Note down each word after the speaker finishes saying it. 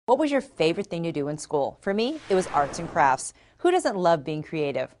What was your favorite thing to do in school? For me, it was arts and crafts. Who doesn't love being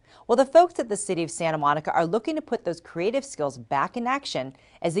creative? Well, the folks at the City of Santa Monica are looking to put those creative skills back in action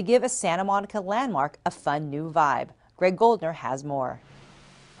as they give a Santa Monica landmark a fun new vibe. Greg Goldner has more.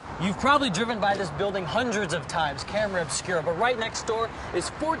 You've probably driven by this building hundreds of times, camera obscura, but right next door is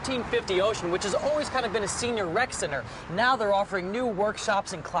 1450 Ocean, which has always kind of been a senior rec center. Now they're offering new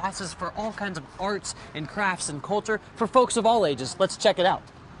workshops and classes for all kinds of arts and crafts and culture for folks of all ages. Let's check it out.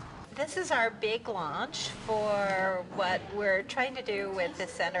 This is our big launch for what we're trying to do with the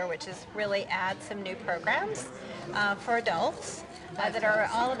center, which is really add some new programs for adults that are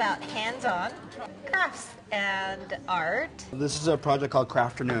all about hands-on crafts and art. This is a project called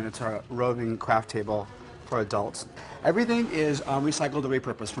Crafternoon. It's our roving craft table for adults. Everything is recycled or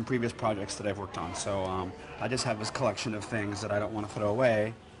repurposed from previous projects that I've worked on. So I just have this collection of things that I don't want to throw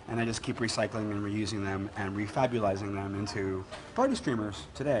away, and I just keep recycling and reusing them and refabulizing them into party streamers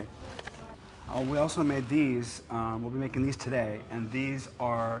today. We also made these. We'll be making these today, and these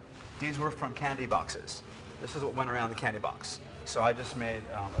were from candy boxes. This is what went around the candy box. So I just made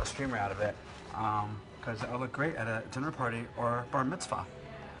a streamer out of it because it'll look great at a dinner party or bar mitzvah.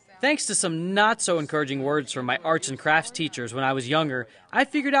 Thanks to some not so encouraging words from my arts and crafts teachers when I was younger, I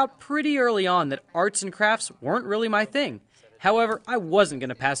figured out pretty early on that arts and crafts weren't really my thing. However, I wasn't going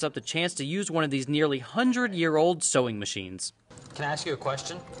to pass up the chance to use one of these nearly 100-year-old sewing machines. Can I ask you a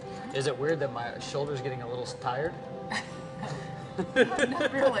question? Is it weird that my shoulder's getting a little tired?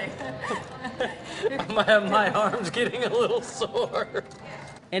 Not really. my arm's getting a little sore.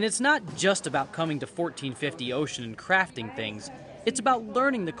 And it's not just about coming to 1450 Ocean and crafting things. It's about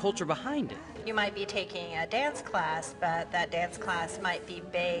learning the culture behind it. You might be taking a dance class, but that dance class might be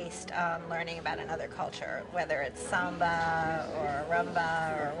based on learning about another culture, whether it's samba or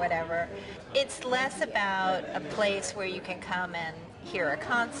rumba or whatever. It's less about a place where you can come and hear a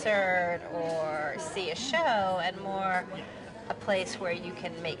concert or see a show, and more a place where you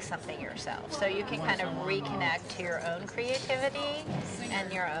can make something yourself. So you can kind of reconnect to your own creativity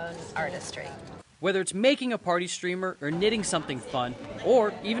and your own artistry. Whether it's making a party streamer or knitting something fun,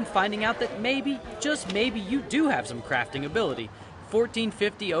 or even finding out that maybe, just maybe, you do have some crafting ability,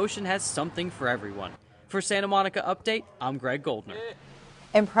 1450 Ocean has something for everyone. For Santa Monica Update, I'm Greg Goldner.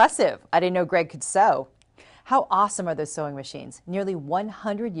 Impressive. I didn't know Greg could sew. How awesome are those sewing machines? Nearly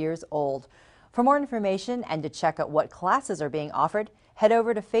 100 years old. For more information and to check out what classes are being offered, head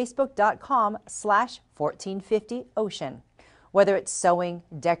over to facebook.com/1450ocean. Whether it's sewing,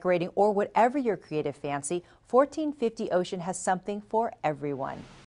 decorating, or whatever your creative fancy, 1450 Ocean has something for everyone.